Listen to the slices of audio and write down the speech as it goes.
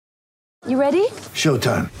You ready?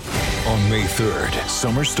 Showtime. On May 3rd,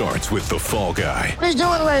 summer starts with The Fall Guy. Let's do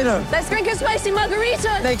it later. Let's drink a spicy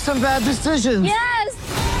margarita. Make some bad decisions. Yes!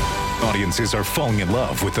 Audiences are falling in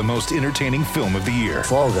love with the most entertaining film of the year.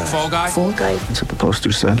 Fall Guy. Fall Guy? Fall guy. That's what the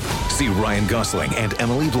poster said. See Ryan Gosling and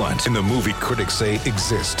Emily Blunt in the movie critics say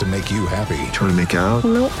exists to make you happy. Trying to make it out?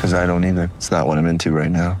 Nope. Because I don't either. It's not what I'm into right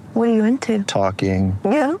now. What are you into? Talking.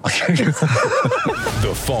 Yeah.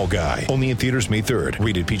 The Fall Guy. Only in theaters May 3rd.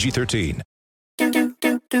 Rated PG-13.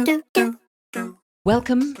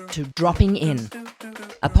 Welcome to Dropping In,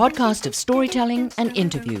 a podcast of storytelling and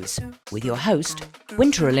interviews with your host,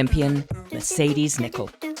 Winter Olympian Mercedes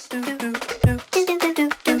Nicholl.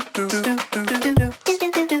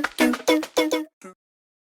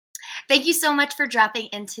 Thank you so much for dropping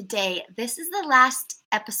in today. This is the last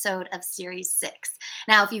episode of Series 6.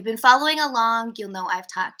 Now, if you've been following along, you'll know I've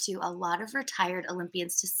talked to a lot of retired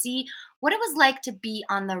Olympians to see what it was like to be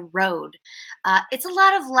on the road. It's a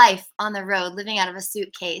lot of life on the road, living out of a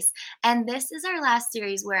suitcase. And this is our last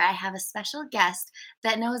series where I have a special guest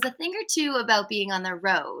that knows a thing or two about being on the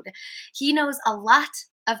road. He knows a lot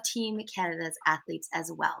of Team Canada's athletes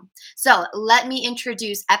as well. So let me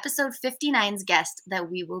introduce episode 59's guest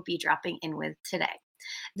that we will be dropping in with today.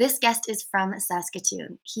 This guest is from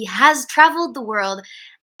Saskatoon. He has traveled the world,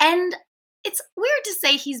 and it's weird to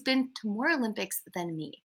say he's been to more Olympics than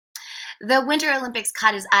me. The Winter Olympics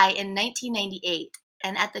caught his eye in 1998,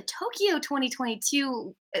 and at the Tokyo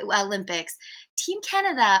 2022 Olympics, Team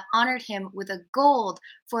Canada honored him with a gold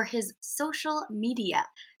for his social media,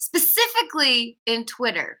 specifically in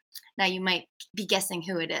Twitter. Now, you might be guessing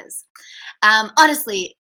who it is.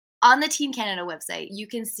 Honestly, on the Team Canada website, you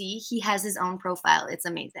can see he has his own profile. It's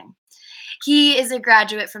amazing. He is a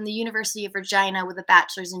graduate from the University of Regina with a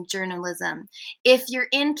bachelor's in journalism. If you're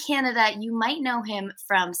in Canada, you might know him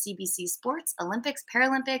from CBC Sports, Olympics,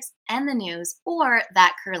 Paralympics, and the news, or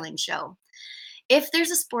That Curling Show. If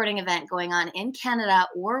there's a sporting event going on in Canada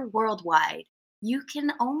or worldwide, you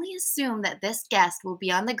can only assume that this guest will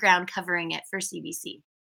be on the ground covering it for CBC.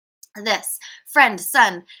 This friend,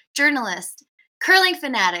 son, journalist, curling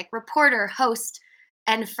fanatic, reporter, host,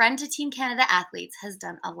 and friend to Team Canada athletes has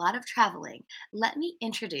done a lot of traveling. Let me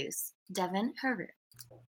introduce Devin Herbert.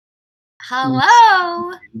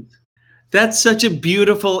 Hello. That's such a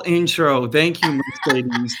beautiful intro. Thank you,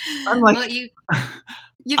 Mercedes. I'm like, Well,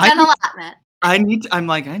 you've done a lot, Matt. I need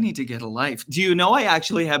to get a life. Do you know I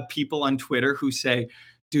actually have people on Twitter who say,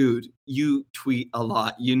 dude, you tweet a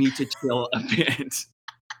lot. You need to chill a bit.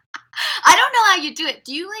 I don't know how you do it.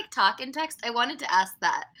 Do you like talk and text? I wanted to ask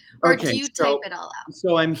that. Or Okay, do you type it all out?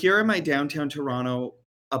 So I'm here in my downtown Toronto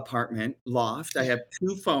apartment loft. I have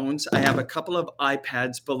 2 phones. I have a couple of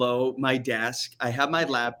iPads below my desk. I have my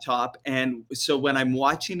laptop. And so when I'm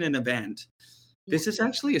watching an event, this is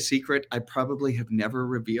actually a secret I probably have never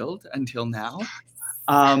revealed until now.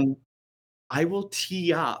 I will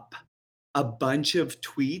tee up a bunch of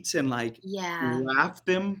tweets and laugh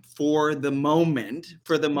them for the moment,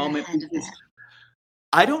 You're ahead of because it.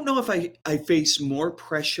 I don't know if I face more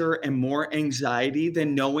pressure and more anxiety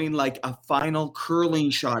than knowing like a final curling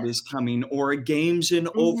shot is coming or a game's in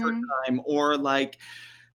overtime or like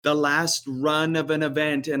the last run of an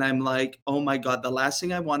event. And I'm like, oh my God, the last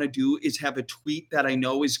thing I want to do is have a tweet that I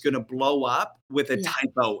know is going to blow up with a Yeah.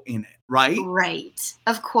 typo in it, right? Right.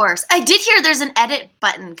 Of course. I did hear there's an edit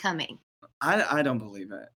button coming. I don't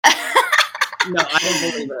believe it. No, I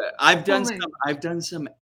don't believe it. I've done some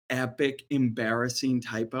epic, embarrassing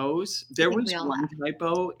typos. There think was we all one have.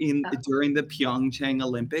 typo Oh. during the Pyeongchang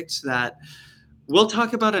Olympics that we'll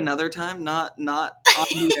talk about another time, not on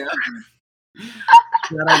the air.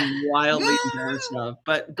 That I'm wildly embarrassed of.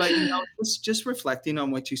 But you know, just reflecting on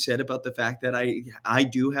what you said about the fact that I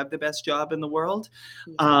do have the best job in the world.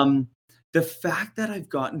 The fact that I've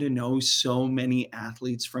gotten to know so many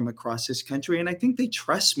athletes from across this country, and I think they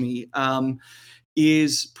trust me,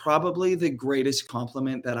 is probably the greatest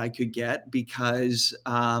compliment that I could get because,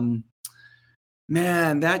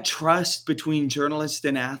 man, that trust between journalist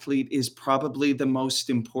and athlete is probably the most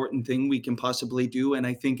important thing we can possibly do. And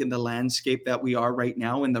I think in the landscape that we are right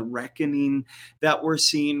now, in the reckoning that we're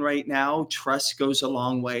seeing right now, trust goes a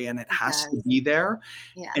long way and it has to does. be there.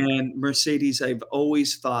 Yeah. And Mercedes, I've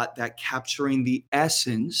always thought that capturing the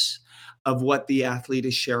essence of what the athlete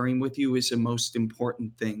is sharing with you is the most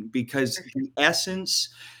important thing because the essence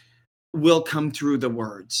will come through the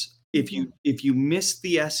words. If you miss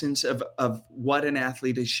the essence of what an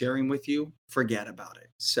athlete is sharing with you, forget about it.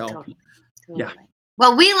 So Totally. yeah.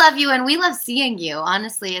 Well, we love you and we love seeing you.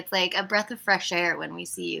 Honestly, it's like a breath of fresh air when we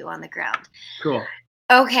see you on the ground. Cool.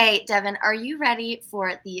 Okay, Devin, are you ready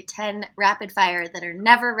for the 10 rapid fire that are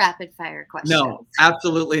never rapid fire questions? No,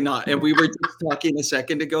 absolutely not. And we were just talking a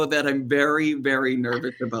second ago that I'm very, very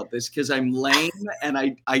nervous about this because I'm lame and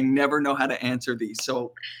I never know how to answer these.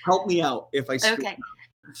 So help me out if I screw Okay. up.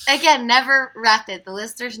 Again, never rapid. The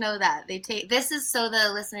listeners know that. This is so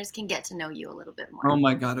the listeners can get to know you a little bit more. Oh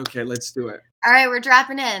my God. Okay, let's do it. All right, we're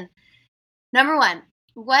dropping in. Number 1,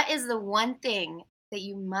 what is the one thing that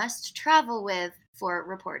you must travel with for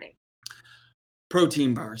reporting?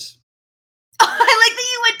 Protein bars. Oh, I like that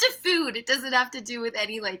you went to food. It doesn't have to do with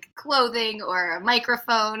any like clothing or a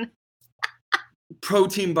microphone.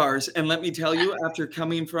 Protein bars. And let me tell you, after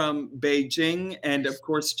coming from Beijing and of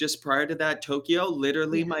course just prior to that, Tokyo,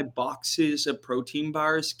 literally my boxes of protein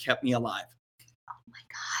bars kept me alive. Oh my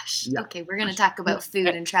gosh. Yeah. Okay, we're going to talk about food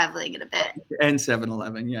and traveling in a bit. And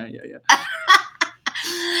 7-Eleven. Yeah.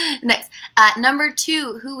 Next. Number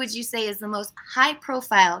 2, who would you say is the most high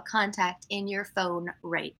profile contact in your phone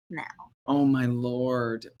right now? Oh my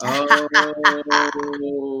Lord. Oh.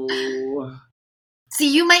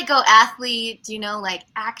 See, you might go athlete, like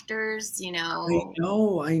actors, I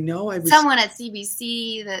know. I was someone at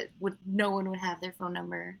CBC that no one would have their phone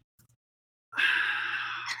number.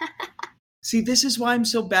 See, this is why I'm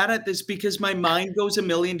so bad at this because my mind goes a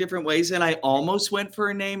million different ways and I almost went for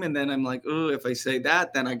a name and then I'm like, oh, if I say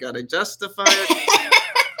that, then I got to justify it.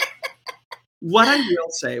 What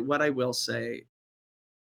I will say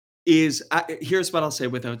is, here's what I'll say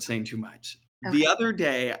without saying too much. Okay. The other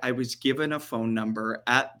day, I was given a phone number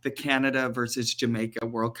at the Canada versus Jamaica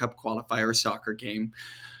World Cup qualifier soccer game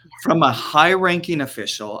from a high-ranking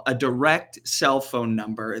official, a direct cell phone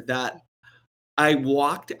number that I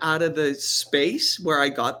walked out of the space where I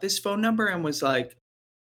got this phone number and was like,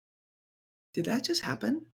 did that just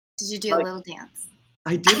happen? Did you do a little dance?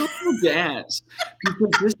 I did a little dance because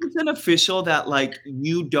this is an official that like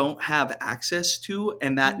you don't have access to,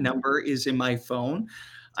 and that number is in my phone.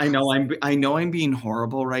 I know I'm being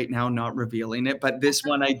horrible right now, not revealing it, but this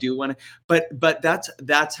one I do want to. But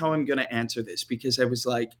that's how I'm going to answer this because I was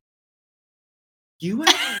like, you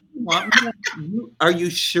actually want me to, are you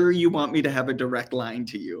sure you want me to have a direct line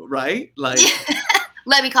to you, right? Like,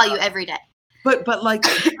 let me call you every day. But like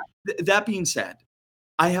that being said,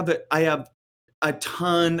 I have a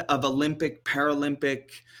ton of Olympic,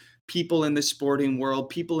 Paralympic people in the sporting world,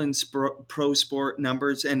 people in pro sport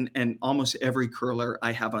numbers, and almost every curler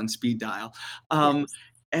I have on speed dial. Yes.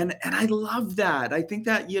 And I love that. I think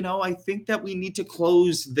that, I think that we need to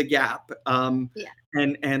close the gap.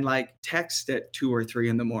 And like text at 2 or 3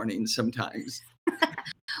 in the morning sometimes.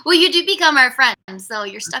 Well, you do become our friend, so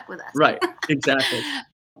you're stuck with us. Right. Exactly.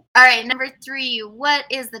 All right, number 3, what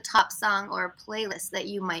is the top song or playlist that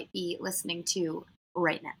you might be listening to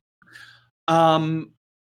right now?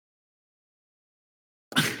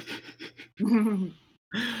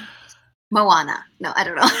 Moana. No, I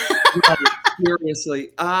don't know.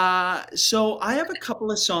 Seriously. So I have a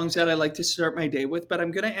couple of songs that I like to start my day with, but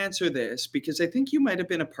I'm going to answer this because I think you might have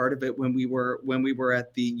been a part of it when we were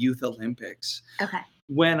at the Youth Olympics. Okay.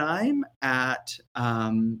 When I'm at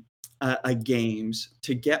a games,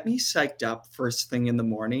 to get me psyched up first thing in the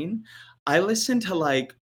morning, I listen to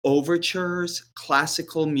like overtures,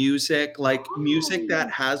 classical music, like music that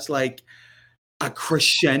has like a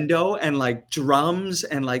crescendo and like drums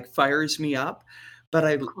and like fires me up. But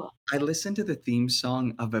I listen to the theme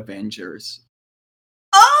song of Avengers.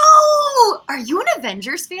 Oh, are you an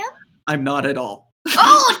Avengers fan? I'm not at all.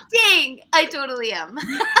 Oh, dang. I totally am.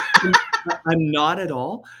 I'm not at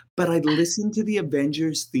all, but I listened to the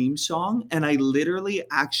Avengers theme song and I literally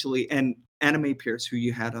and Anna Mae Pierce, who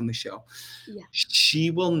you had on the show, she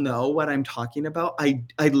will know what I'm talking about. I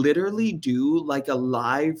literally do like a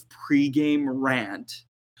live pregame rant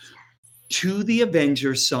to the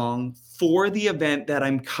Avengers song for the event that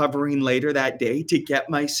I'm covering later that day to get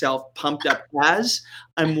myself pumped up as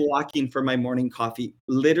I'm walking for my morning coffee.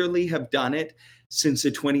 Literally have done it since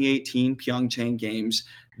the 2018 Pyeongchang Games.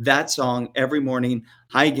 That song every morning.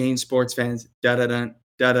 Hi, Gain sports fans. Da da da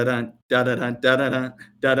da da da da da da da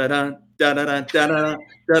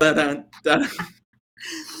da da da.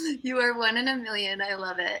 You are one in a million. I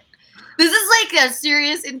love it. This is like a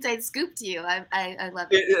serious inside scoop to you. I love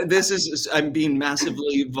it. I'm being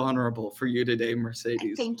massively vulnerable for you today,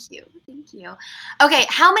 Mercedes. Thank you. Okay,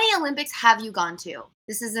 how many Olympics have you gone to?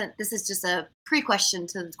 This is just a pre-question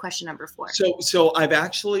to question number 4. So I've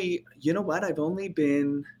actually, you know what? I've only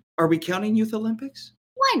been, are we counting Youth Olympics?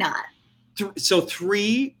 Why not? So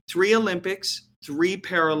three Olympics, 3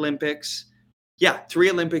 Paralympics. Yeah,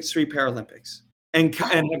 3 Olympics, 3 Paralympics. And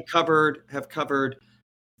have covered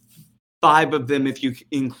 5 of them if you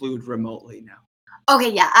include remotely now. Okay,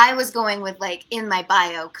 yeah, I was going with like in my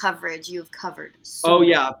bio coverage. You've covered Oh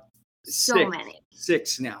yeah, so six, many.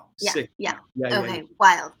 six now. Yeah, Six. yeah. Now. Yeah. Okay,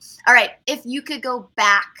 wild. All right, if you could go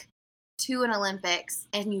back to an Olympics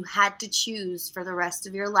and you had to choose for the rest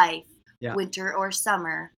of your life, Yeah. winter or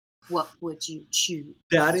summer, what would you choose?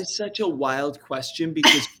 That is such a wild question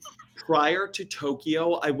because prior to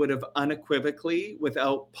Tokyo, I would have unequivocally,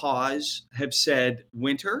 without pause, have said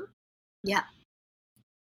winter. Yeah.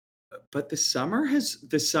 But the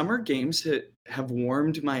summer games have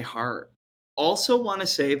warmed my heart. Also want to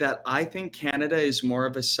say that I think Canada is more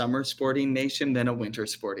of a summer sporting nation than a winter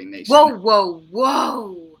sporting nation.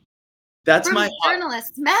 Whoa. That's From my a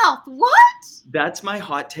journalist's mouth. What? That's my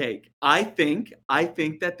hot take. I think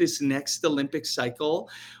that this next Olympic cycle,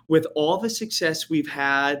 with all the success we've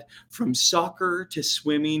had from soccer to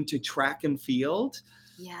swimming to track and field,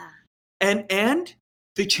 Yeah. and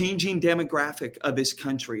the changing demographic of this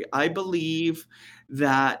country, I believe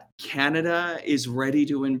that Canada is ready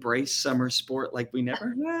to embrace summer sport like we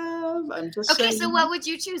never have. I'm just Okay, saying. so what would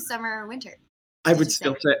you choose, summer or winter? I did would you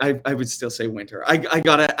still say I would still say winter. I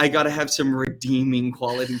gotta have some redeeming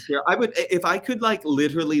qualities here. I would if I could like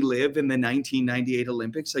literally live in the 1998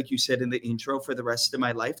 Olympics, like you said in the intro, for the rest of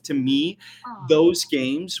my life. To me, Aw. those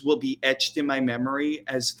games will be etched in my memory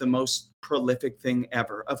as the most prolific thing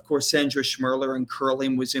ever. Of course, Sandra Schmirler in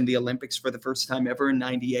curling was in the Olympics for the first time ever in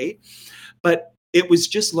 '98, but it was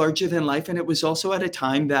just larger than life, and it was also at a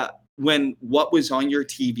time that when what was on your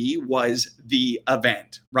TV was the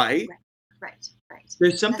event, right? Right.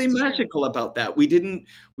 There's something That's true. magical about that. We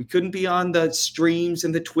couldn't be on the streams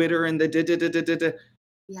and the Twitter and the da.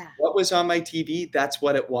 Yeah. What was on my TV, that's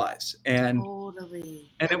what it was. And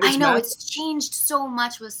Totally. it was I know magical. it's changed so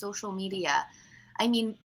much with social media. I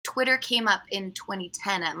mean, Twitter came up in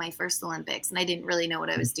 2010 at my first Olympics, and I didn't really know what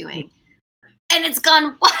I was doing. And it's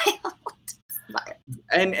gone wild.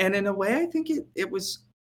 And in a way, I think it was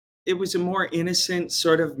a more innocent,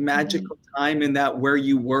 sort of magical time in that where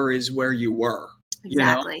you were is where you were. You know?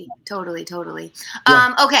 Exactly. Totally.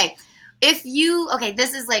 Yeah. Okay.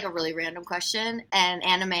 This is like a really random question, and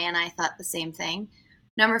Anime and I thought the same thing.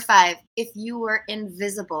 Number 5, if you were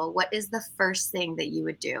invisible, what is the first thing that you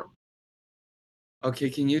would do? Okay,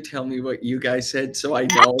 can you tell me what you guys said so I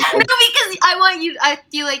know? No, because I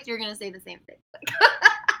feel like you're gonna say the same thing.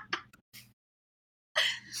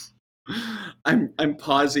 I'm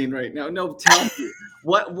pausing right now. No, tell me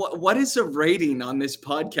what is the rating on this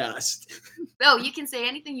podcast? No, you can say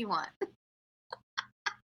anything you want.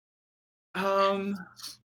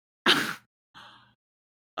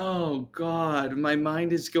 Oh God, my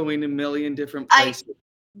mind is going a million different I- places.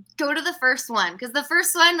 Go to the first one, because the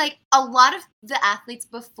first one, like a lot of the athletes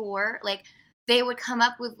before, like they would come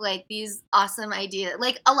up with like these awesome ideas.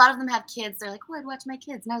 Like a lot of them have kids. They're like, "Oh, I'd watch my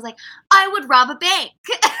kids," and I was like, "I would rob a bank."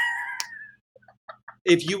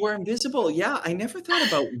 If you were invisible, yeah, I never thought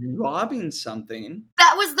about robbing something.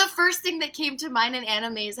 That was the first thing that came to mind in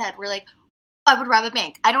Anime's head. We're like, I would rob a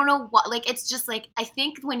bank. I don't know what, like, it's just like, I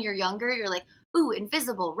think when you're younger, you're like, ooh,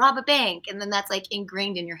 invisible, rob a bank. And then that's like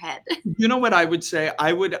ingrained in your head. You know what I would say?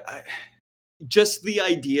 Just the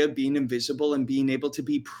idea of being invisible and being able to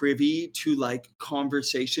be privy to like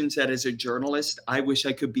conversations that as a journalist, I wish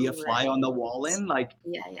I could be a fly on the wall in, like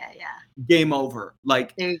Yeah. game over.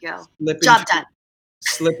 Like There you go. slip Job into- done.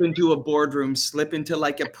 slip into a boardroom, slip into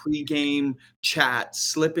like a pregame chat,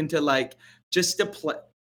 slip into like just to play.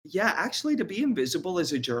 Yeah, actually, to be invisible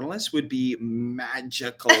as a journalist would be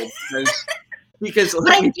magical because But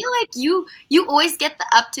I feel like you always get the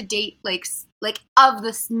up to date like of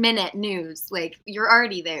this minute news. Like you're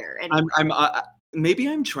already there. And I'm maybe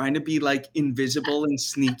I'm trying to be like invisible and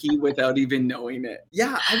sneaky without even knowing it.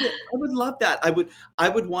 Yeah, I would love that. I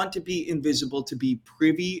would want to be invisible, to be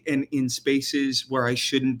privy and in spaces where I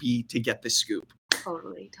shouldn't be, to get the scoop.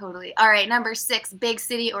 totally. All right, number 6, big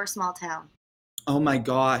city or small town? Oh my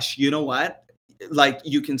gosh, you know what? Like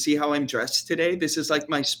you can see how I'm dressed today. This is like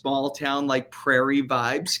my small town, like prairie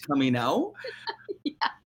vibes coming out. Yeah.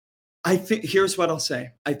 I think here's what I'll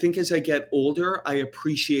say. I think as I get older, I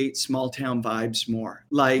appreciate small town vibes more.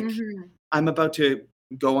 Like Mhm. I'm about to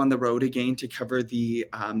go on the road again to cover the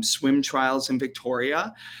swim trials in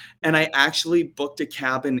Victoria. And I actually booked a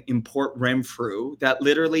cabin in Port Renfrew that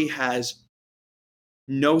literally has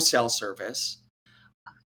no cell service.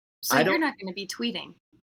 So I you're don't- not going to be tweeting.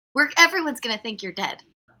 Everyone's going to think you're dead.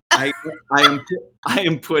 I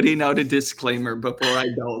am putting out a disclaimer before I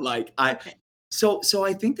go. Like Okay. so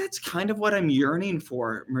I think that's kind of what I'm yearning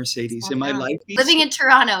for, Mercedes, Small in my town. life. Living in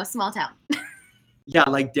Toronto, small town. Yeah,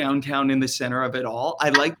 like downtown in the center of it all. I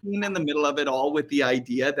like being in the middle of it all with the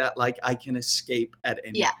idea that like I can escape at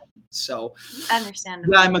any Yeah. time. So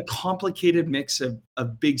Understandable. yeah, I'm a complicated mix of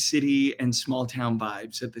big city and small town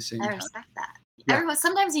vibes at the same I time. respect that. Yeah.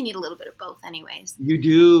 Sometimes you need a little bit of both anyways. You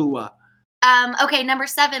do. Okay, number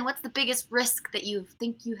 7, what's the biggest risk that you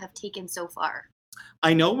think you have taken so far?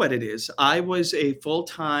 I know what it is. I was a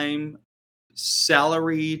full-time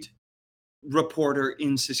salaried reporter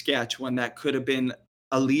in Saskatchewan that could have been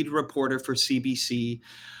a lead reporter for CBC.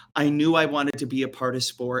 I knew I wanted to be a part of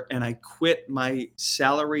sport, and I quit my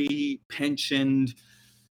salary pensioned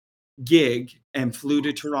gig and flew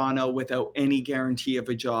to Toronto without any guarantee of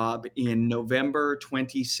a job in November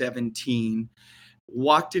 2017.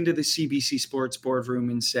 Walked into the CBC Sports boardroom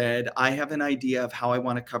and said, I have an idea of how I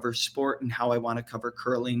want to cover sport and how I want to cover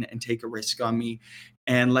curling and take a risk on me.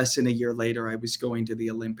 And less than a year later, I was going to the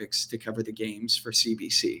Olympics to cover the games for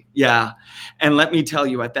CBC. Yeah. And let me tell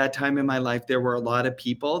you, at that time in my life, there were a lot of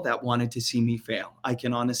people that wanted to see me fail. I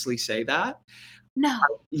can honestly say that. No.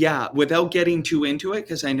 Yeah, without getting too into it,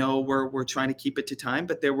 because I know we're trying to keep it to time,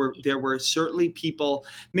 but there were certainly people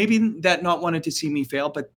maybe that not wanted to see me fail,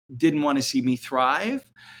 but didn't want to see me thrive.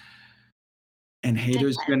 And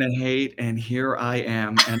haters gonna hate, and here I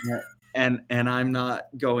am, and I'm not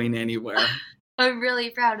going anywhere. I'm really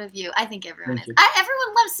proud of you. I think everyone Thank is. you.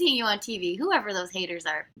 Everyone loves seeing you on TV. Whoever those haters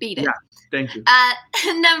are, beat it. Yeah, thank you.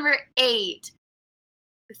 Number 8.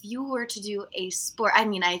 If you were to do a sport, I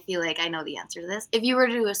mean, I feel like I know the answer to this. If you were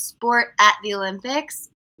to do a sport at the Olympics,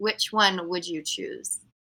 which one would you choose?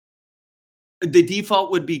 The default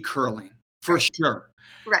would be curling, for sure.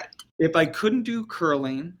 Right. If I couldn't do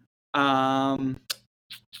curling,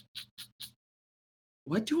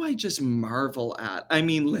 what do I just marvel at? I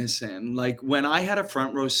mean, listen, like when I had a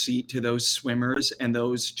front row seat to those swimmers and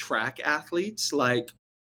those track athletes, like,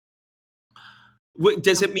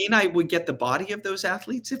 does it mean I would get the body of those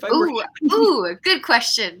athletes if I were? Ooh, good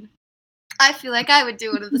question. I feel like I would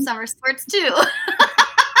do one of the summer sports too.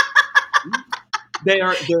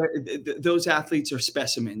 Those athletes are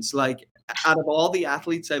specimens. Like out of all the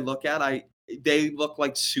athletes I look at, they look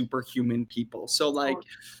like superhuman people. So like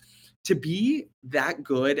to be that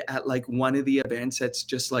good at like one of the events that's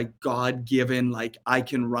just like God-given, like I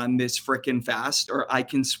can run this freaking fast or I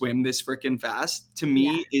can swim this freaking fast, to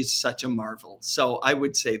me is such a marvel. So I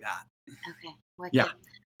would say that. Okay. Wicked. Yeah.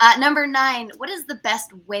 Number 9, what is the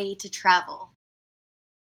best way to travel?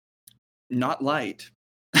 Not light.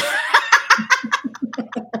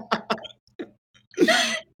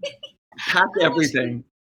 Pack everything.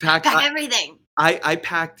 Pack everything. I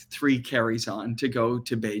packed 3 carries-on to go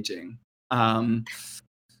to Beijing. And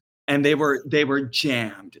they were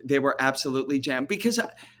jammed. They were absolutely jammed because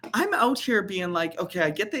I'm out here being like, okay, I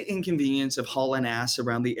get the inconvenience of hauling ass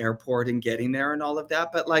around the airport and getting there and all of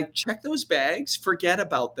that, but like check those bags, forget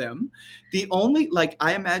about them. The only like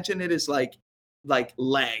I imagine it is like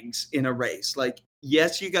legs in a race. Like,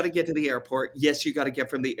 yes, you got to get to the airport. Yes, you got to get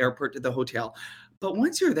from the airport to the hotel. But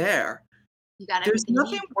once you're there, there's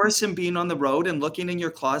nothing worse than being on the road and looking in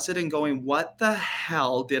your closet and going, what the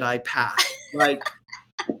hell did I pack? Like,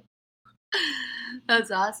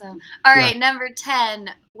 that's awesome. All right, number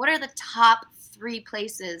 10. What are the top 3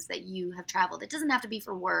 places that you have traveled? It doesn't have to be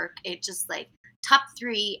for work. It just like top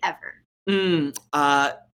 3 ever.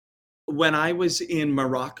 When I was in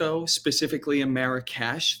Morocco, specifically in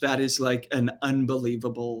Marrakesh, that is like an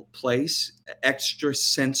unbelievable place. Extra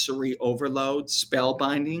sensory overload,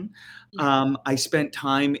 spellbinding. I spent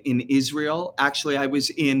time in Israel. Actually, I was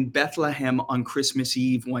in Bethlehem on Christmas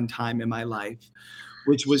Eve one time in my life,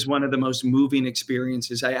 which was one of the most moving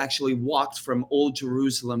experiences. I actually walked from Old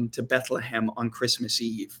Jerusalem to Bethlehem on Christmas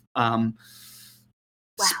Eve.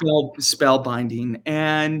 Spellbinding.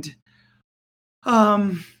 And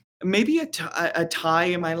maybe a tie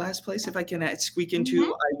in my last place, if I can squeak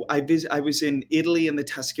into. I was in Italy in the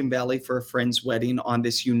Tuscan Valley for a friend's wedding on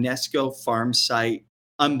this UNESCO farm site,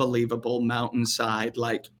 unbelievable mountainside.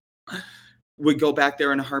 Like, would go back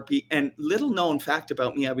there in a heartbeat. And little known fact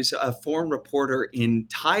about me, I was a foreign reporter in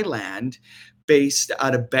Thailand, based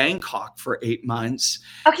out of Bangkok for 8 months.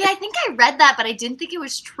 Okay, I think I read that, but I didn't think it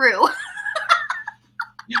was true.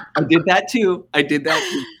 I did that too.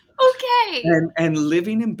 Okay. And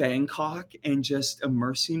living in Bangkok and just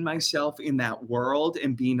immersing myself in that world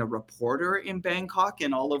and being a reporter in Bangkok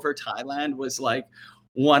and all over Thailand was like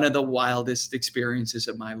one of the wildest experiences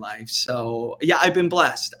of my life. So yeah, I've been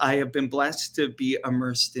blessed. I have been blessed to be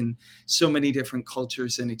immersed in so many different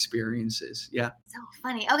cultures and experiences. Yeah. So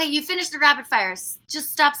funny. Okay, you finished the rapid fires.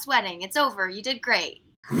 Just stop sweating. It's over. You did great.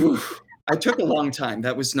 I took a long time.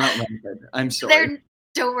 That was not rapid. I'm sorry.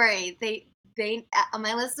 Don't worry. They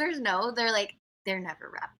my listeners know, they're like, they're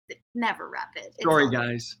never rapid. Sorry,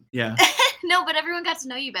 guys. Yeah. No, but everyone got to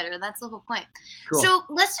know you better. That's the whole point. Cool. So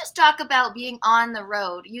let's just talk about being on the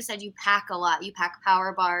road. You said you pack a lot. You pack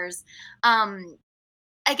power bars.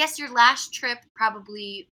 I guess your last trip,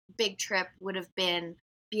 probably big trip, would have been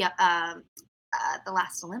the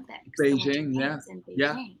last Olympics. the Winter Beijing, yeah. Games in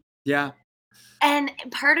Yeah. Beijing. Yeah. And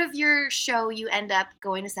part of your show, you end up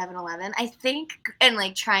going to 7-Eleven, I think, and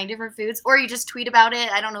like trying different foods, or you just tweet about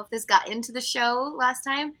it. I don't know if this got into the show last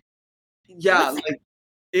time. Yeah, What's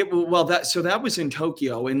like that was in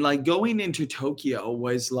Tokyo, and like going into Tokyo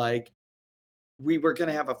was like we were going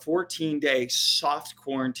to have a 14-day soft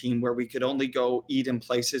quarantine where we could only go eat in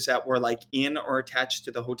places that were like in or attached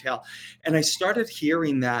to the hotel. And I started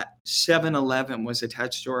hearing that 7-Eleven was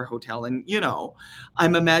attached to our hotel. And,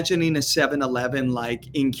 I'm imagining a 7-Eleven like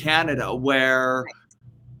in Canada where Right.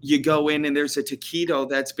 you go in and there's a taquito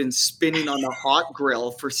that's been spinning on the hot grill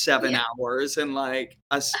for 7 Yeah. hours and like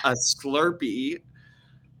a Slurpee.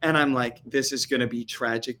 And I'm like, this is going to be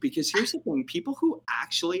tragic because here's the thing. People who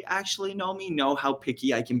actually know me know how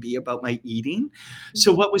picky I can be about my eating.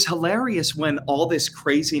 So what was hilarious when all this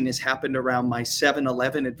craziness happened around my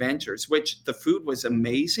 7-Eleven adventures, which the food was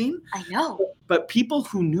amazing, I know. but people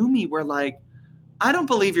who knew me were like, I don't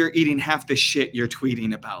believe you're eating half the shit you're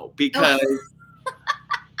tweeting about because,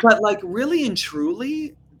 but like really and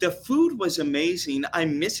truly, the food was amazing.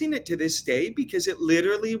 I'm missing it to this day because it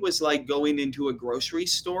literally was like going into a grocery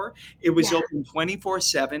store. It was Yeah. open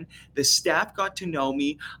 24/7. The staff got to know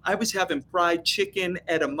me. I was having fried chicken,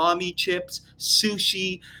 edamame chips,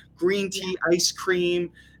 sushi, green tea, ice cream,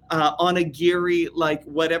 onigiri, like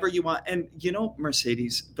whatever you want. And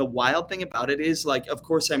Mercedes, the wild thing about it is like, of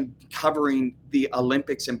course, I'm covering the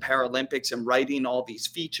Olympics and Paralympics and writing all these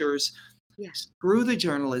features. Yeah. Screw the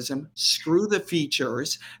journalism, screw the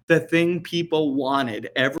features. The thing people wanted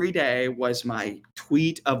every day was my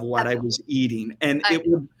tweet of what I was eating. And I it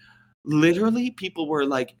would literally, people were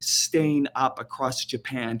like staying up across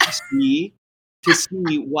Japan to see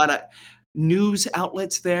what news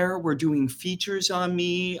outlets there were doing features on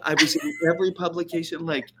me. I was in every publication.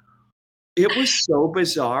 Like, it was so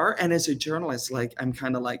bizarre. And as a journalist, like, I'm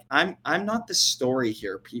kind of like, I'm not the story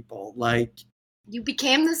here, people. Like, You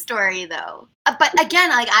became the story, though. But again,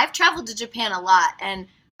 like I've traveled to Japan a lot, and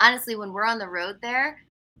honestly, when we're on the road there,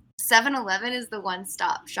 7-Eleven is the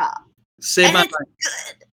one-stop shop. save And my it's life.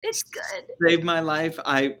 good. It's good. Save my life.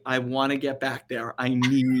 I want to get back there. I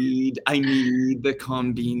need the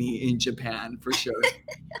konbini in Japan for sure.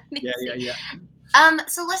 Yeah.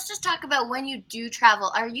 So let's just talk about when you do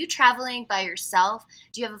travel. Are you traveling by yourself?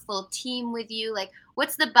 Do you have a full team with you? Like,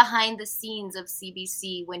 what's the behind the scenes of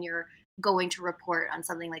CBC when you're going to report on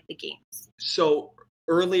something like the games? So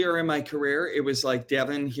earlier in my career, it was like,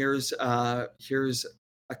 Devin, here's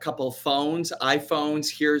a couple phones, iPhones,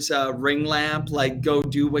 here's a ring lamp, like go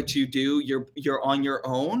do what you do. You're on your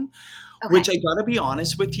own. Okay. Which I gotta be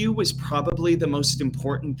honest with you was probably the most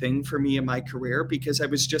important thing for me in my career because I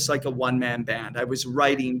was just like a one-man band. I was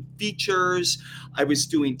writing features, I was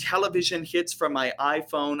doing television hits from my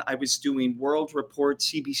iPhone, I was doing World Report,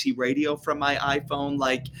 CBC Radio from my iPhone.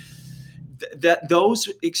 Like those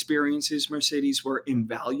experiences, Mercedes, were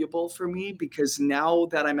invaluable for me because now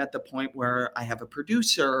that I'm at the point where I have a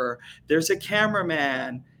producer, there's a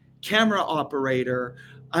cameraman, camera operator,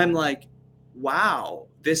 I'm like, wow,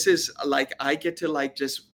 this is like, I get to like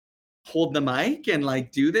just hold the mic and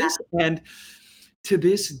like do this. And to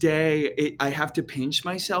this day, I have to pinch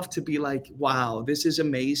myself to be like, wow, this is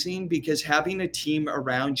amazing because having a team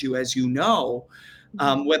around you, as you know,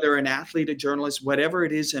 whether an athlete, a journalist, whatever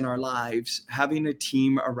it is in our lives, having a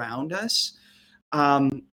team around us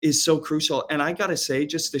is so crucial. And I got to say,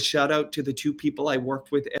 just a shout out to the two people I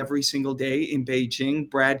worked with every single day in Beijing,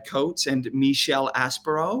 Brad Coates and Michelle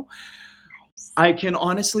Aspero. I can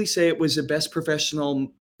honestly say it was the best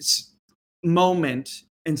professional moment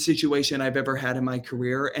and situation I've ever had in my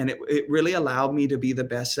career. And it really allowed me to be the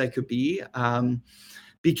best I could be.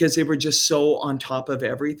 Because they were just so on top of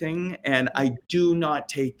everything. And I do not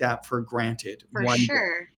take that for granted. For one bit.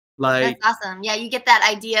 sure. Like, That's awesome. Yeah, you get that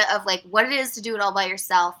idea of like what it is to do it all by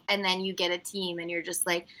yourself, and then you get a team and you're just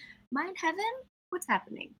like, mind heaven? What's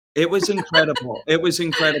happening? it was incredible. It was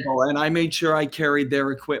incredible. And I made sure I carried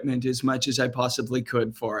their equipment as much as I possibly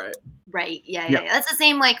could for it. Right. Yeah. Yeah. That's the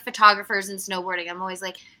same like photographers and snowboarding. I'm always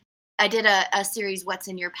like, I did a series, What's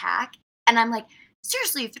in Your Pack? And I'm like,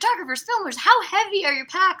 seriously, photographers, filmers, how heavy are your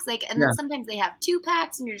packs? Like, and then Yeah. sometimes they have 2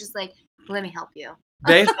 packs and you're just like, let me help you.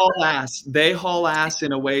 They haul ass. They haul ass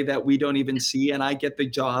in a way that we don't even see. And I get the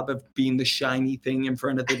job of being the shiny thing in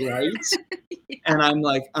front of the lights. And I'm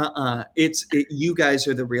like, you guys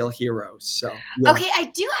are the real heroes. So yeah. Okay, I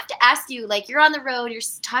do have to ask you, like, you're on the road, you're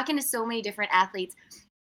talking to so many different athletes.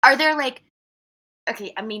 Are there like,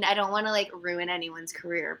 okay, I mean, I don't want to like ruin anyone's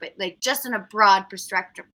career, but like just in a broad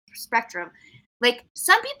spectrum, like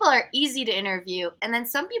some people are easy to interview and then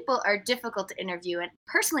some people are difficult to interview. And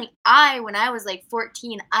personally, when I was like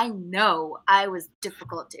 14, I know I was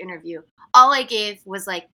difficult to interview. All I gave was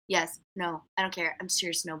like, yes, no, I don't care. I'm just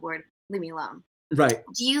here to snowboard. Leave me alone. Right.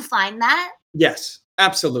 Do you find that? Yes,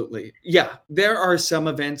 absolutely. Yeah. There are some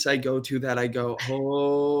events I go to that I go,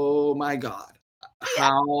 oh my God,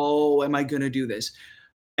 how am I going to do this?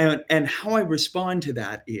 And how I respond to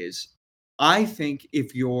that is I think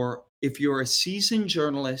if you're a seasoned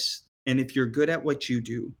journalist and if you're good at what you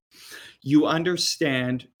do, you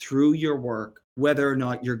understand through your work whether or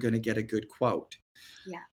not you're going to get a good quote.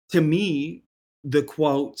 Yeah. To me, the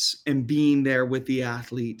quotes and being there with the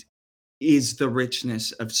athlete is the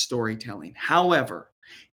richness of storytelling. However,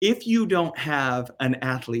 if you don't have an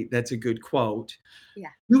athlete that's a good quote, Yeah.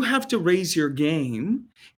 you have to raise your game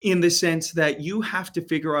in the sense that you have to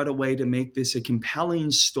figure out a way to make this a compelling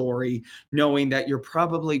story, knowing that you're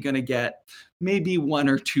probably going to get maybe one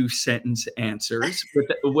or two sentence answers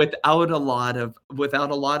without a lot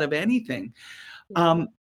of anything. Um,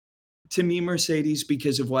 to me, Mercedes,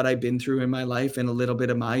 because of what I've been through in my life and a little bit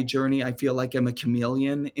of my journey, I feel like I'm a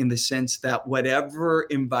chameleon in the sense that whatever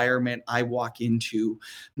environment I walk into,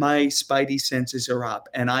 my spidey senses are up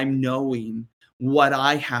and I'm knowing what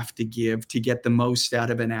I have to give to get the most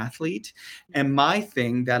out of an athlete. And my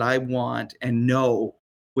thing that I want and know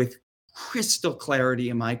with crystal clarity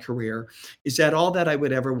in my career is that all that I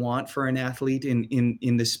would ever want for an athlete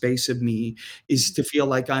in the space of me is to feel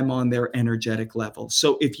like I'm on their energetic level.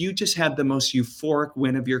 So if you just had the most euphoric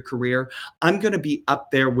win of your career, I'm going to be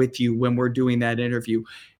up there with you when we're doing that interview.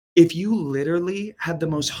 If you literally had the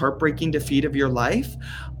most heartbreaking defeat of your life,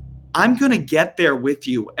 I'm going to get there with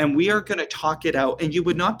you and we are going to talk it out. And you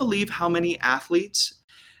would not believe how many athletes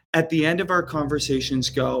at the end of our conversations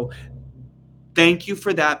go, thank you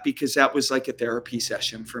for that because that was like a therapy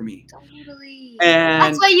session for me. Totally. And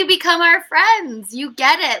that's why you become our friends. You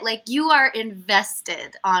get it. Like you are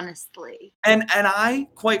invested, honestly. And I,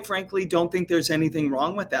 quite frankly, don't think there's anything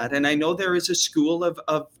wrong with that. And I know there is a school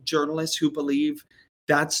of journalists who believe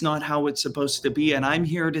that's not how it's supposed to be. And I'm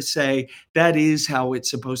here to say that is how it's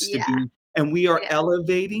supposed to Yeah. be. And we are Yeah.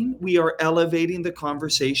 elevating the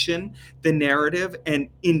conversation, the narrative. And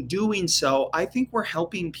in doing so, I think we're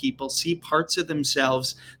helping people see parts of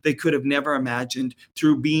themselves they could have never imagined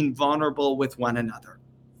through being vulnerable with one another.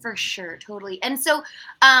 For sure, totally. And so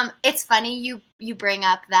it's funny you bring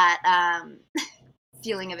up that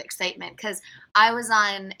feeling of excitement because I was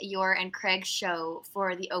on your and Craig's show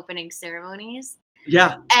for the opening ceremonies.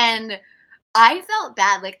 Yeah. And I felt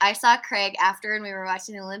bad. Like I saw Craig after and we were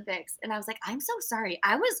watching the Olympics and I was like, I'm so sorry.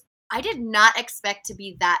 I did not expect to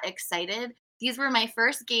be that excited. These were my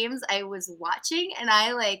first games I was watching and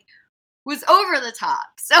I like was over the top.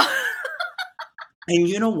 So And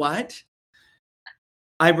you know what?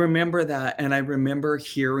 I remember that, and I remember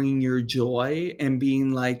hearing your joy and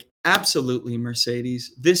being like, "Absolutely,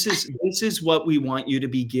 Mercedes. This is what we want you to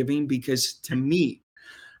be giving," because to me,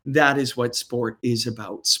 that is what sport is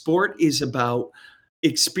about. Sport is about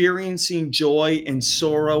experiencing joy and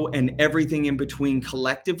sorrow and everything in between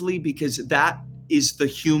collectively because that is the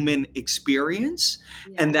human experience,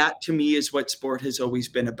 and yeah. that to me is what sport has always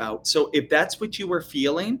been about. So if that's what you were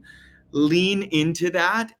feeling, lean into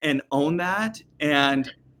that and own that,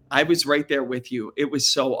 and I was right there with you. It was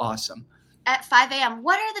so awesome. At 5 a.m.,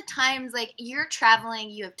 what are the times like you're traveling,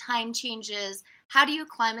 you have time changes? How do you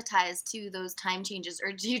acclimatize to those time changes?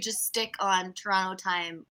 Or do you just stick on Toronto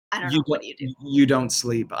time? I don't know. You What don't do you do? you don't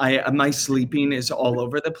sleep. My sleeping is all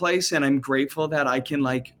over the place, and I'm grateful that I can,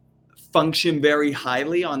 like, function very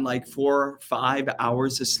highly on, like, 4 or 5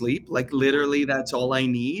 hours of sleep. Like, literally, that's all I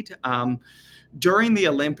need. During the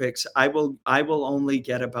Olympics, I will only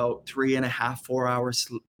get about 3 and a half, 4 hours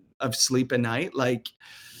of sleep a night, like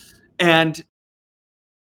and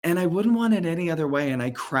I wouldn't want it any other way, and I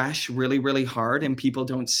crash really, really hard, and people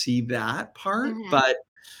don't see that part, Mhm. but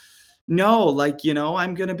no, like,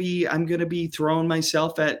 I'm gonna be throwing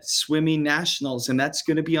myself at swimming nationals, and that's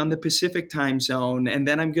gonna be on the Pacific time zone, and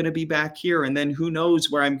then I'm gonna be back here, and then who knows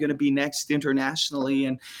where I'm gonna be next internationally,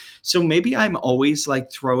 and so maybe I'm always,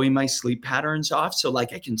 like, throwing my sleep patterns off so,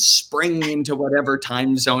 like, I can spring into whatever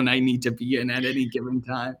time zone I need to be in at any given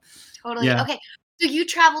time. Totally. Yeah, Okay. So you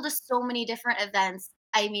travel to so many different events.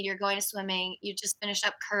 I mean, you're going to swimming, you just finished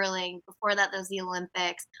up curling. Before that, there's the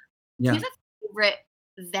Olympics. Do you yeah. have a favorite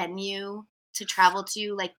venue to travel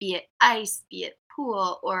to, like be it ice, be it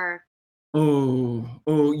pool, or Oh,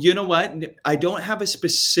 you know what? I don't have a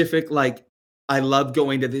specific, like, I love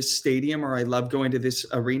going to this stadium or I love going to this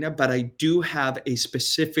arena, but I do have a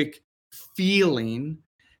specific feeling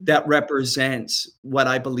that represents what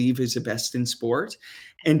I believe is the best in sport.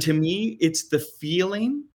 And to me, it's the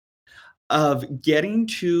feeling of getting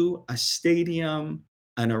to a stadium,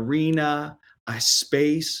 an arena, a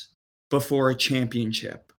space before a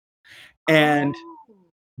championship. And oh,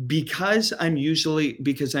 because I'm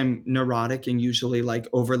neurotic and usually like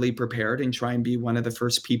overly prepared and try and be one of the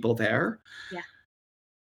first people there, yeah.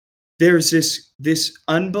 there's this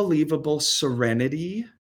unbelievable serenity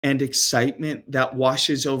and excitement that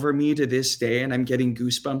washes over me to this day, and I'm getting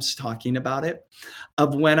goosebumps talking about it,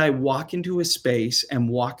 of when I walk into a space and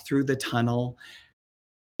walk through the tunnel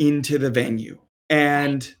into the venue.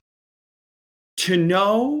 And to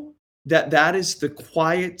know that that is the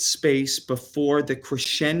quiet space before the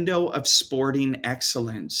crescendo of sporting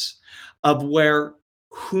excellence, of where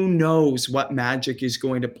who knows what magic is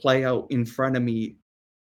going to play out in front of me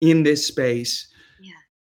in this space, Yeah.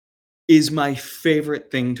 is my favorite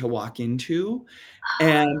thing to walk into.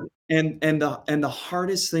 And the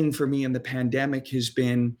hardest thing for me in the pandemic has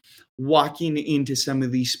been walking into some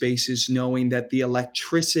of these spaces knowing that the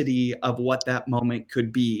electricity of what that moment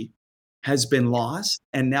could be has been lost,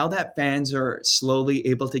 and now that fans are slowly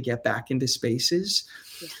able to get back into spaces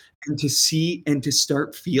Yeah. and to see and to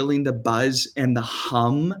start feeling the buzz and the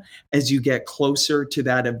hum as you get closer to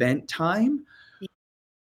that event time,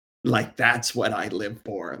 like, that's what I live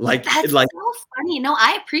for. That's so funny. No,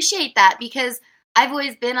 I appreciate that because I've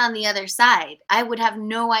always been on the other side. I would have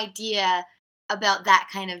no idea about that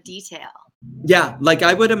kind of detail. Yeah, like,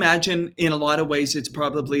 I would imagine in a lot of ways it's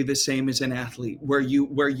probably the same as an athlete where you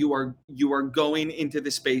are going into the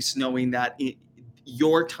space knowing that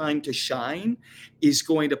your time to shine is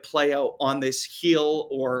going to play out on this hill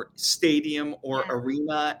or stadium or Yeah.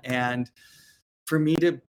 arena, and for me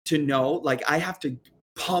to know, like, I have to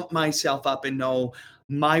pump myself up and know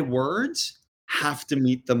my words have to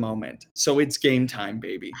meet the moment. So it's game time,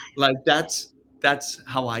 baby. Like, that's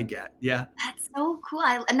how I get. Yeah. That's so cool.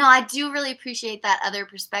 No, I do really appreciate that other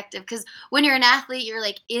perspective because when you're an athlete, you're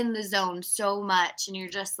like in the zone so much and you're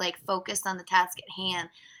just like focused on the task at hand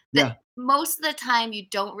that Yeah. most of the time you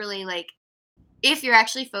don't really like if you're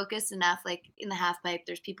actually focused enough, like in the half pipe,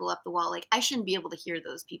 there's people up the wall. Like I shouldn't be able to hear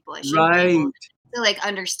those people. I shouldn't be Right. able to like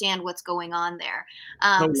understand what's going on there.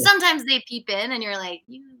 Totally. Sometimes they peep in and you're like,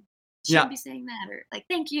 you Yeah. shouldn't be saying that or like,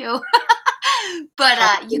 thank you. But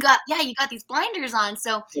you got these blinders on.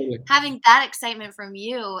 So Totally. having that excitement from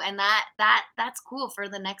you and that's cool for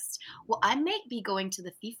the next well, I might be going to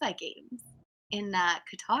the FIFA games in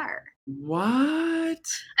Qatar. What?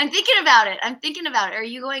 I'm thinking about it. Are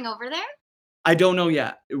you going over there? I don't know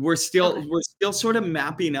yet. We're still Okay. we're still sort of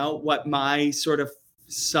mapping out what my sort of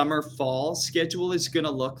summer fall schedule is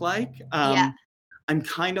gonna look like. Yeah. I'm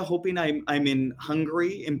kinda hoping I'm in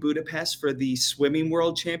Hungary, in Budapest for the Swimming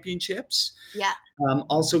World Championships. Yeah.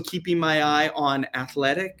 Also keeping my eye on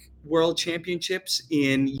Athletic World Championships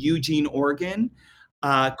in Eugene, Oregon.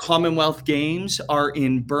 Commonwealth Games are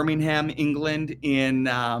in Birmingham, England in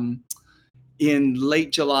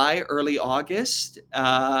late July, early August,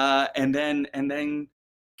 and then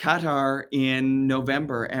Qatar in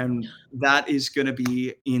November, and that is gonna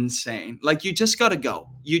be insane. Like, you just gotta go.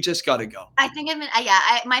 You just gotta go. I think I'm in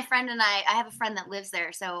yeah, my friend and I have a friend that lives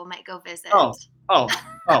there, so I might go visit. Oh, oh,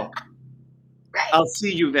 oh. Right. I'll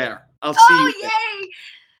see you there. I'll see Oh, you there.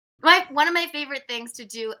 yay! One of my favorite things to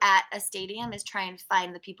do at a stadium is try and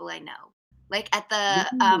find the people I know. Like at the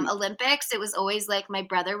Ooh. Olympics, it was always like my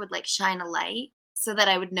brother would like shine a light so that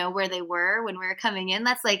I would know where they were when we were coming in.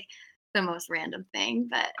 That's like the most random thing,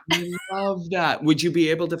 but I love that. Would you be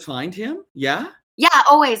able to find him? Yeah? yeah,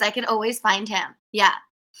 always. I can always find him. Yeah.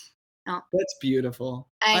 No, That's beautiful.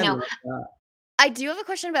 I I know. love that. I do have a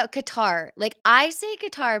question about Qatar. Like I say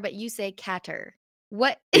Qatar, but you say Qatar.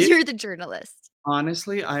 What? It You're the journalist.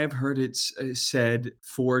 Honestly, I have heard it said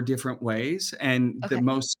 4 different ways, and the Okay.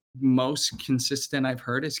 most consistent I've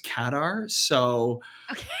heard is Qatar, so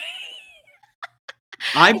Okay.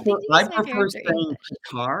 I I think I because my prefer parents are saying English.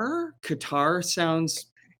 Qatar. Qatar sounds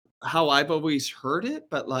how I've always heard it,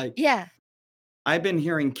 but, like, Yeah, I've been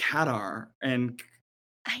hearing Qatar, and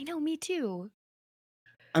I know. Me too.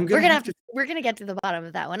 I'm We're gonna gonna have have to we're gonna get to the bottom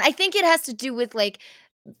of that one. I think it has to do with like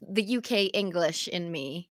the UK English in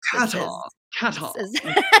me that Qatar, Qatar. says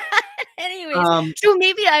anyways, Um, so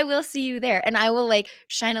maybe I will see you there and I will like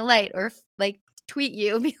shine a light or like tweet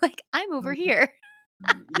you and be like, I'm over here.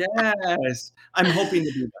 yes. I'm hoping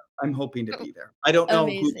to be there. I'm hoping to be there. I don't know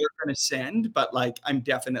who Amazing. they're gonna send, but, like, I'm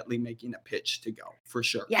definitely making a pitch to go for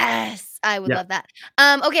sure. Yes, I would Yeah. love that.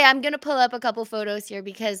 Okay, I'm gonna pull up a couple photos here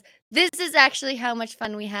because this is actually how much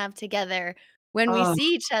fun we have together when we Oh,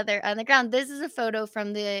 see each other on the ground. This is a photo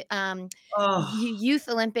from the oh, Youth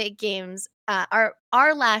Olympic Games,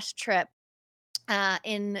 our last trip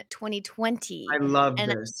in I 2020, love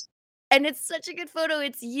and this. it's such a good photo.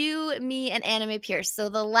 It's you, me, and Anime Pierce. So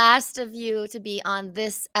the last of you to be on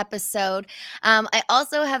this episode. I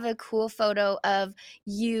also have a cool photo of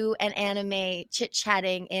you and Anime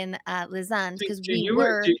chit-chatting in Lausanne Do because do we you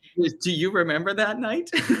were do you remember that night?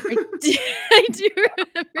 I do I do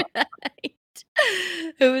remember that night.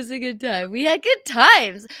 It was a good time. We had good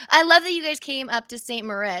times. I love that you guys came up to St.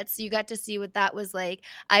 Moritz. You got to see what that was like.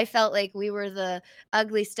 I felt like we were the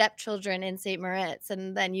ugly stepchildren in St. Moritz,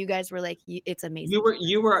 and then you guys were like, "Y it's You amazing were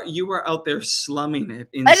here." you were out there slumming it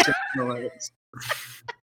in I know. St. Louis.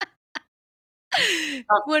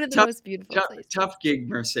 Tough One of the tough most beautiful tough places. tough gig,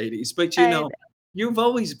 Mercedes, but, I know. you've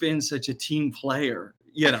always been such a team player,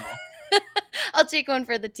 you know? I'll take one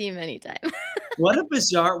for the team anytime. What a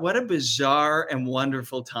bizarre and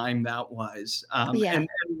wonderful time that was, Yeah. and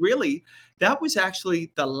really, that was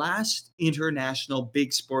actually the last international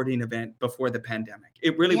big sporting event before the pandemic.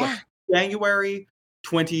 It really was. Yeah. January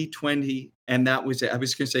 2020, and that was it. I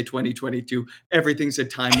was gonna say 2022. Everything's a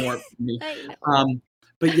time warp for me. I know. Um,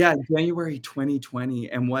 but yeah, January 2020,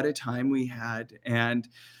 and what a time we had, and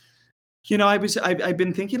I've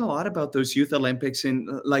been thinking a lot about those Youth Olympics and,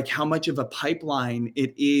 like, how much of a pipeline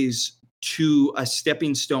it is to a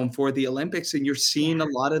stepping stone for the Olympics, and you're Yeah. seeing a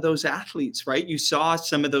lot of those athletes, right? You saw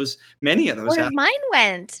many of those One of athletes. mine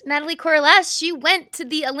went. Natalie Corrales, she went to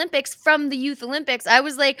the Olympics from the Youth Olympics. I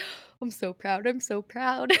was like, "I'm so proud, I'm so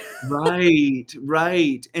proud." Right,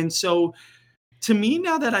 right, and so to me,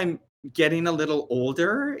 now that I'm getting a little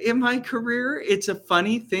older in my career, it's a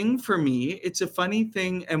funny thing for me. It's a funny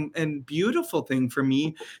thing and beautiful thing for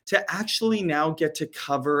me to actually now get to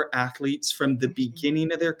cover athletes from the Mhm.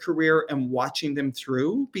 beginning of their career and watching them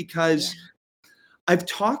through Yeah, because I've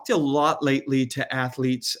talked a lot lately to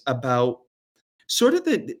athletes about sort of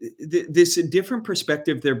this different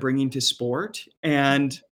perspective they're bringing to sport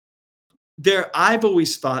and I've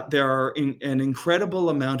always thought there are an incredible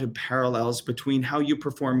amount of parallels between how you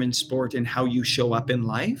perform in sport and how you show up in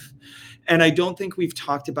life. And I don't think we've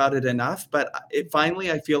talked about it enough, but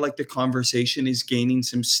finally, I feel like the conversation is gaining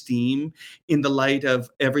some steam in the light of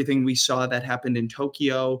everything we saw that happened in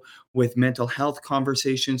Tokyo with mental health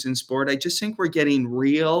conversations in sport. I just think we're getting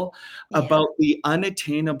real yeah, about the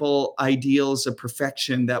unattainable ideals of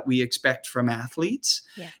perfection that we expect from athletes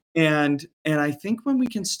yeah, and I think when we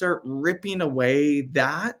can start ripping away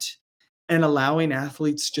that and allowing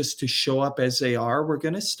athletes just to show up as they are, we're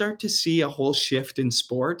gonna start to see a whole shift in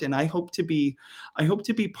sport, and I hope to be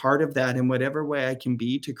part of that in whatever way I can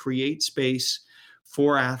be to create space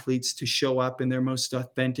for athletes to show up in their most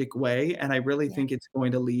authentic way, and I really yeah. think it's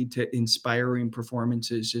going to lead to inspiring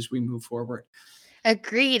performances as we move forward.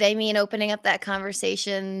 Agreed. I mean, opening up that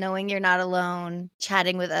conversation, knowing you're not alone,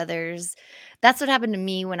 chatting with others. That's what happened to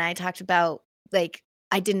me when I talked about, like,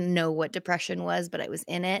 I didn't know what depression was, but I was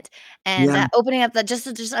in it, and Yeah, that opening up that just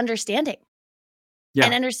understanding.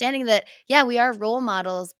 And yeah. understanding that, yeah, we are role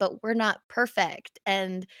models, but we're not perfect,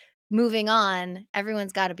 and moving on,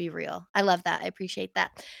 everyone's gotta be real. I love that, I appreciate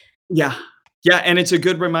that. Yeah. Yeah, and it's a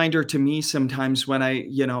good reminder to me sometimes when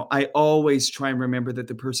I always try and remember that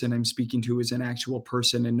the person I'm speaking to is an actual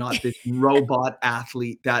person and not this robot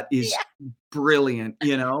athlete that is Yeah, brilliant,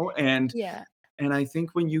 you know? yeah, And I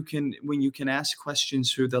think when you can ask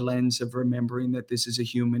questions through the lens of remembering that this is a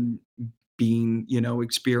human being,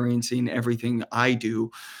 experiencing everything I do,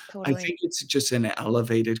 I totally. think it's just an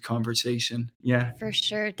elevated conversation. Yeah. For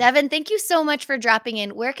sure. Devin, thank you so much for dropping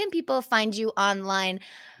in. Where can people find you online?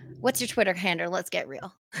 What's your Twitter handle? Let's get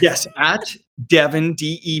real. Yes, at Devin,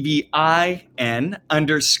 Devin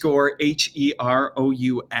underscore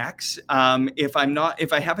HEROUX.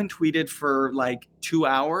 If I haven't tweeted for like 2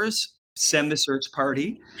 hours, send the search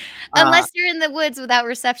party. Uh, Unless you're in the woods without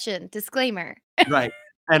reception. Disclaimer. right.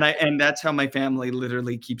 And that's how my family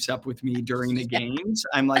literally keeps up with me during the Yeah. games.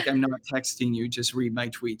 I'm like, I'm not texting you, just read my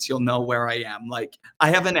tweets. You'll know where I am. Like I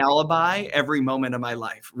have Yeah. an alibi every moment of my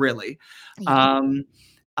life, really. Yeah. Um,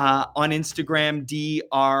 on Instagram,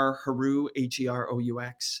 Dr. Haru,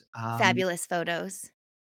 HEROUX. Fabulous photos.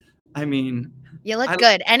 I mean, You look I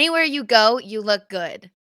good. Anywhere you go, you look good.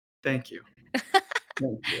 thank you. Thank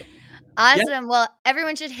you. Yeah, Awesome. Well,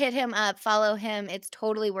 everyone should hit him up, follow him. It's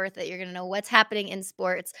totally worth it. You're going to know what's happening in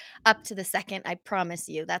sports up to the second. I promise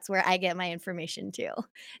you. That's where I get my information too.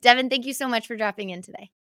 Devin, thank you so much for dropping in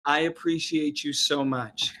today. I appreciate you so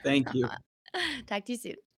much. Thank you. Talk to you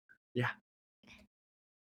soon. Yeah.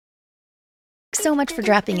 Thanks so much for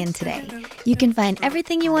dropping in today. You can find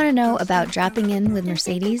everything you want to know about Dropping In with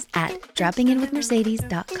Mercedes at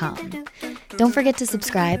droppinginwithmercedes.com. Don't forget to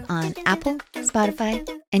subscribe on Apple, Spotify,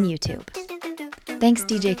 and YouTube. Thanks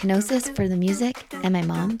DJ Kenosis for the music and my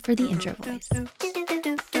mom for the intro voice.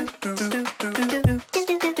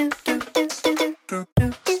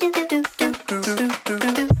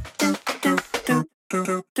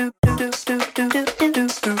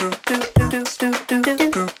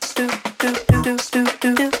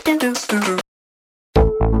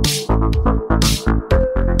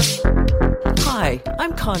 Hi,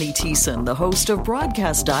 I'm Connie Thiessen, the host of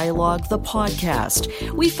Broadcast Dialogue, the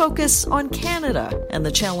podcast. We focus on Canada and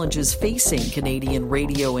the challenges facing Canadian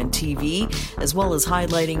radio and TV, as well as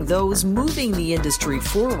highlighting those moving the industry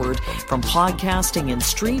forward from podcasting and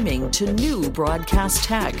streaming to new broadcast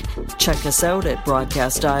tech. Check us out at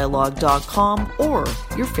broadcastdialogue.com or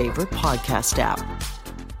your favorite podcast app.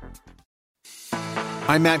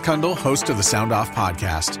 I'm Matt Kundle, host of the Sound Off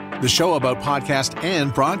Podcast, the show about podcast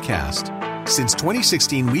and broadcast. Since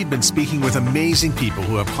 2016, we've been speaking with amazing people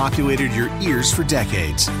who have populated your ears for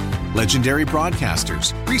decades. Legendary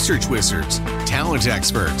broadcasters, research wizards, talent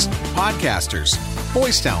experts, podcasters,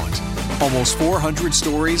 voice talent. Almost 400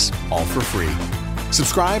 stories, all for free.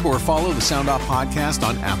 Subscribe or follow the Sound Off Podcast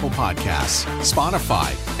on Apple Podcasts,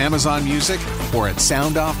 Spotify, Amazon Music, or at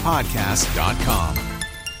soundoffpodcast.com.